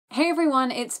Hey everyone,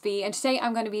 it's V, and today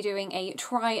I'm going to be doing a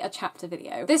try a chapter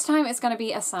video. This time it's going to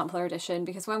be a sampler edition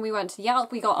because when we went to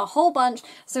Yelp we got a whole bunch,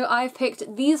 so I've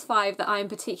picked these 5 that I'm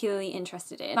particularly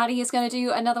interested in. Maddie is going to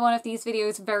do another one of these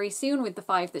videos very soon with the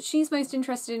 5 that she's most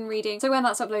interested in reading, so when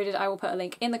that's uploaded I will put a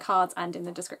link in the cards and in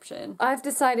the description. I've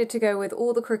decided to go with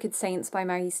All the Crooked Saints by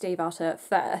Maggie Stiefvater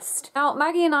first. Now,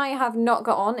 Maggie and I have not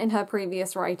got on in her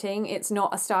previous writing. It's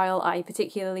not a style I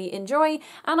particularly enjoy,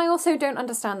 and I also don't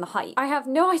understand the hype. I have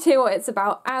no idea what it's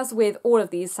about, as with all of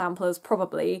these samplers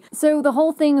probably. So the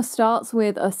whole thing starts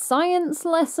with a science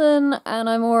lesson and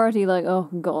I'm already like, oh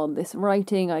god, this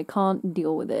writing, I can't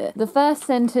deal with it. The first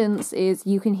sentence is,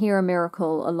 you can hear a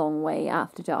miracle a long way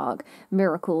after dark.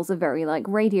 Miracles are very like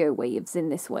radio waves in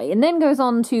this way, and then goes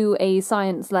on to a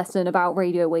science lesson about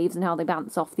radio waves and how they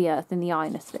bounce off the earth in the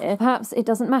ionosphere. Perhaps it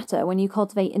doesn't matter. When you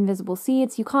cultivate invisible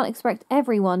seeds, you can't expect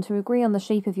everyone to agree on the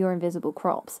shape of your invisible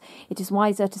crops. It is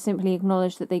wiser to simply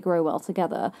acknowledge that they grow well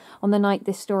together. On the night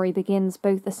this story begins,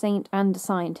 both a saint and a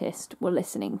scientist were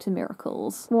listening to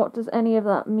miracles. What does any of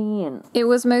that mean? It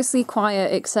was mostly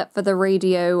quiet except for the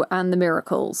radio and the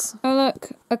miracles. Oh look,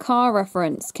 a car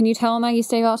reference. Can you tell Maggie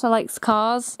Stiefvater likes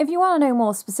cars? If you want to know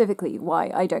more specifically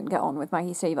why I don't get on with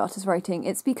Maggie Stiefvater's writing,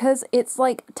 it's because it's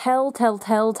like tell.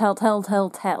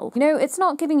 You know, it's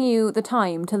not giving you the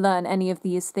time to learn any of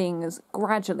these things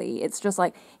gradually. It's just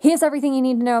like, here's everything you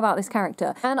need to know about this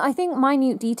character. And I think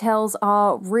minute details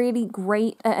are really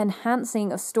great at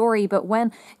enhancing a story, but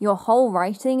when your whole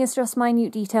writing is just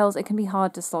minute details, it can be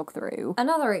hard to slog through.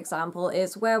 Another example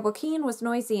is where Joaquin was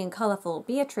noisy and colourful,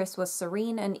 Beatrice was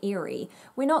serene and eerie.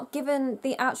 We're not given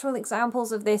the actual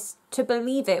examples of this to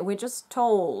believe it, we're just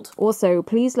told. Also,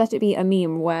 please let it be a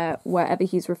meme where wherever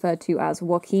he's referred to as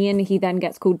Joaquin, he then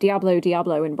gets called Diablo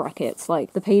in brackets,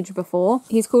 like the page before.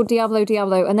 He's called Diablo,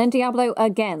 and then Diablo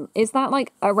again. Is that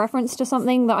like a reference to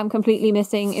something that I'm completely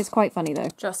missing? It's quite funny though.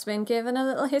 Just been given a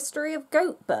little history of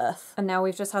goat birth. And now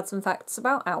we've just had some facts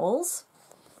about owls.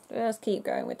 Just keep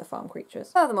going with the farm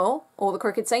creatures. Furthermore, All the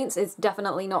Crooked Saints is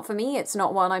definitely not for me. It's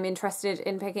not one I'm interested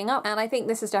in picking up, and I think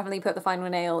this has definitely put the final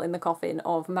nail in the coffin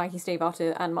of Maggie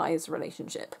Stiefvater and Maya's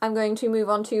relationship. I'm going to move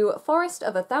on to Forest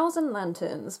of a Thousand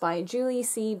Lanterns by Julie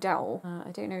C. Dowell.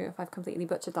 I don't know if I've completely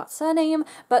butchered that surname,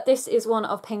 but this is one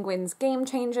of Penguin's game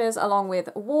changers, along with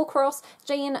Warcross,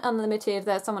 Jane Unlimited,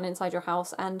 There's Someone Inside Your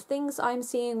House, and Things I'm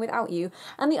Seeing Without You.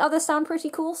 And the others sound pretty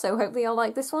cool, so hopefully I'll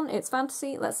like this one. It's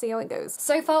fantasy, let's see how it goes.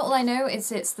 So far, all I know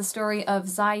is it's the story of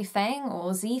Zai Feng,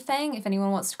 or Zi Feng. If anyone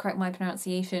wants to correct my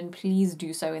pronunciation, please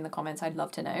do so in the comments, I'd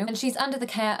love to know. And she's under the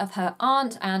care of her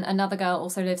aunt, and another girl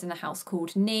also lives in the house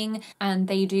called Ning, and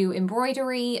they do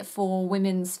embroidery for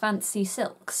women's fancy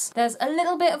silks. There's a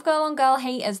little bit of girl-on-girl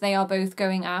hate as they are both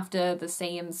going after the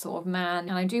same sort of man,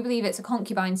 and I do believe it's a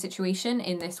concubine situation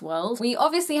in this world. We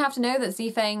obviously have to know that Zi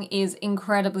Feng is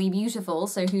incredibly beautiful,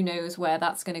 so who knows where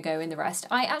that's going to go in the rest.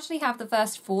 I actually have the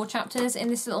first 4 chapters in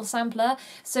this little sampler,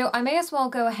 so I may as well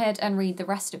go ahead and read the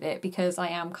rest of it because I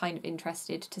am kind of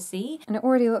interested to see. And it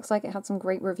already looks like it had some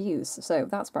great reviews, so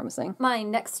that's promising. My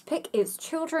next pick is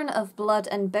Children of Blood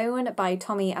and Bone by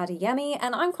Tommy Adeyemi,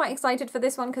 and I'm quite excited for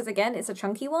this one because again, it's a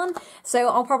chunky one, so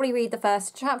I'll probably read the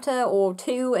first chapter or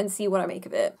 2 and see what I make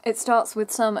of it. It starts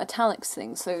with some italics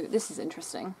things, so this is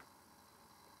interesting.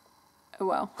 Oh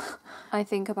well. I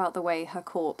think about the way her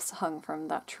corpse hung from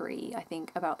that tree. I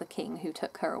think about the king who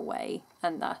took her away,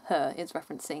 and that her is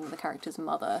referencing the character's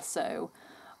mother, so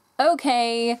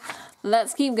okay,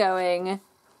 let's keep going.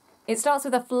 It starts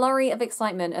with a flurry of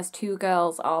excitement as 2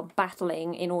 girls are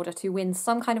battling in order to win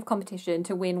some kind of competition,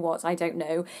 to win what, I don't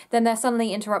know. Then they're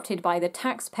suddenly interrupted by the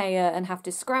taxpayer and have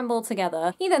to scramble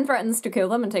together. He then threatens to kill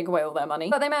them and take away all their money,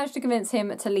 but they manage to convince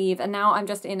him to leave, and now I'm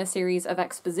just in a series of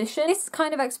exposition. This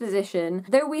kind of exposition,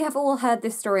 though we have all heard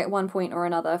this story at one point or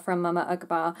another from Mama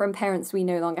Akbar, from parents we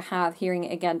no longer have, hearing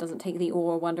it again doesn't take the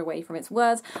awe or wonder away from its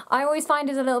words, I always find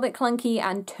it a little bit clunky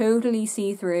and totally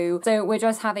see-through. So we're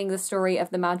just having the story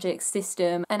of the magic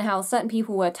system and how certain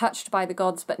people were touched by the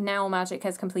gods, but now magic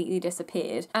has completely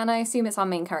disappeared, and I assume it's our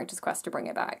main character's quest to bring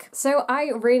it back. So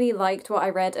I really liked what I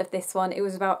read of this one. It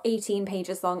was about 18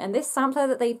 pages long, and this sampler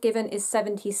that they've given is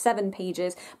 77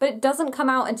 pages, but it doesn't come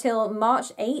out until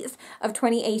March 8th of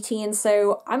 2018,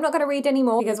 so I'm not going to read any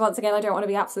more because once again I don't want to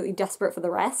be absolutely desperate for the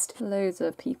rest. Loads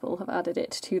of people have added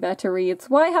it to their to-reads.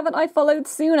 Why haven't I followed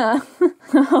sooner?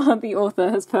 The author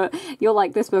has put, "You'll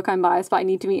like this book, I'm biased, but I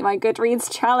need to meet my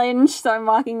Goodreads challenge." challenge, so I'm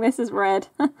marking this as red.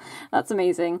 That's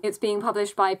amazing. It's being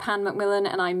published by Pan Macmillan,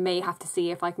 and I may have to see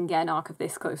if I can get an arc of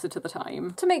this closer to the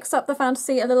time. To mix up the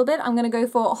fantasy a little bit, I'm going to go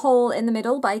for Hole in the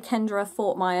Middle by Kendra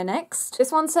Fortmeyer next.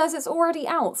 This one says it's already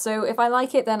out, so if I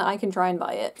like it, then I can try and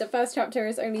buy it. The first chapter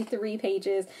is only 3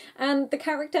 pages, and the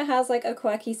character has like a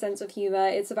quirky sense of humour.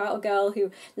 It's about a girl who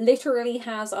literally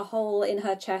has a hole in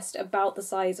her chest about the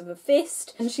size of a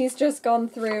fist, and she's just gone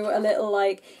through a little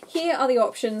like, here are the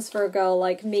options for a girl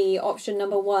like me. Option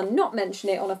number 1, not mention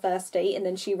it on a first date, and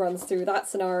then she runs through that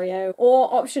scenario.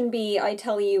 Or option B, I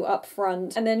tell you up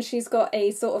front, and then she's got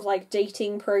a sort of like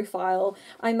dating profile.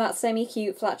 I'm that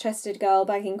semi-cute, flat-chested girl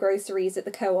bagging groceries at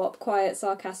the co-op, quiet,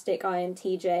 sarcastic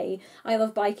INTJ. I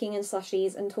love biking and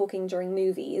slushies and talking during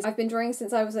movies. I've been drawing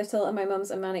since I was little, and my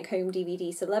mum's a manic home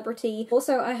DVD celebrity.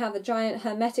 Also, I have a giant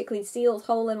hermetically sealed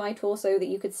hole in my torso that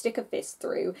you could stick a fist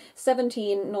through.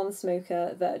 17,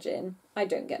 non-smoker, virgin. I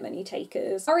don't get many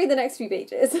takers. I'll read the next few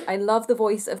pages. I love the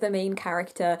voice of the main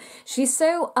character. She's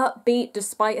so upbeat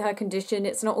despite her condition.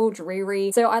 It's not all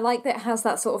dreary. So I like that it has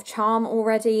that sort of charm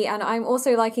already, and I'm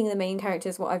also liking the main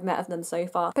characters, what I've met of them so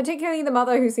far. Particularly the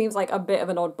mother, who seems like a bit of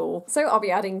an oddball. So I'll be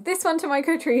adding this one to my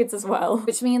Goodreads as well.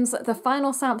 Which means the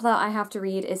final sampler I have to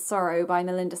read is Sorrow by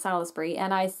Melinda Salisbury,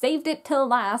 and I saved it till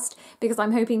last because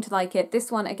I'm hoping to like it.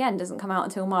 This one, again, doesn't come out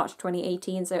until March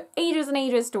 2018, so ages and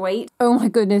ages to wait. Oh my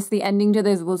goodness, the ending to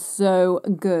this was so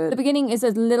good. The beginning is a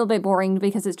little bit boring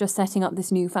because it's just setting up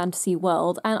this new fantasy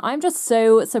world, and I'm just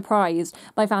so surprised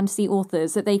by fantasy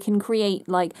authors that they can create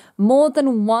like more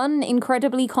than one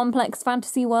incredibly complex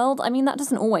fantasy world. I mean, that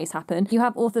doesn't always happen. You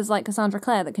have authors like Cassandra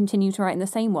Clare that continue to write in the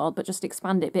same world but just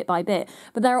expand it bit by bit,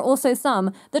 but there are also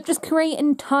some that just create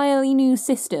entirely new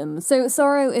systems. So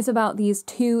Sorrow is about these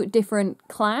 2 different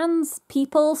clans,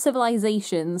 people,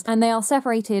 civilizations, and they are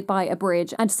separated by a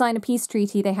bridge, and to sign a peace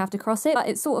treaty they have to cross it, but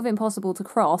it's sort of impossible to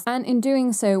cross, and in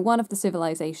doing so one of the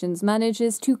civilizations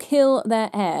manages to kill their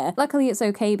heir. Luckily it's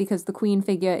okay because the queen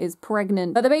figure is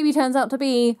pregnant, but the baby turns out to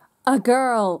be a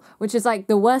girl, which is like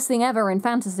the worst thing ever in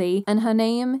fantasy, and her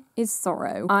name is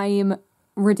Sorrow. I'm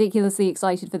ridiculously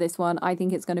excited for this one. I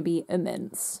think it's going to be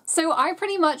immense. So I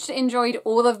pretty much enjoyed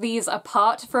all of these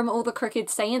apart from all the Crooked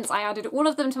Saints. I added all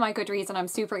of them to my Goodreads and I'm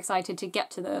super excited to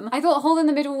get to them. I thought Hole in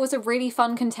the Middle was a really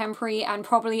fun contemporary and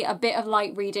probably a bit of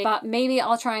light reading, but maybe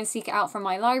I'll try and seek it out from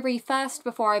my library first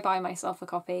before I buy myself a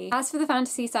copy. As for the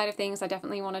fantasy side of things, I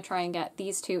definitely want to try and get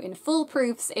these 2 in full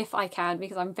proofs if I can,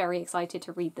 because I'm very excited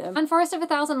to read them. And Forest of a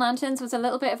Thousand Lanterns was a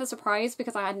little bit of a surprise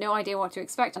because I had no idea what to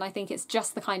expect, and I think it's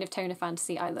just the kind of tone of fantasy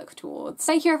I look towards.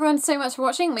 Thank you everyone so much for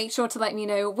watching. Make sure to let me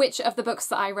know which of the books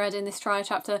that I read in this trial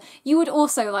chapter you would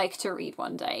also like to read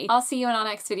one day. I'll see you in our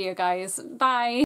next video, guys. Bye!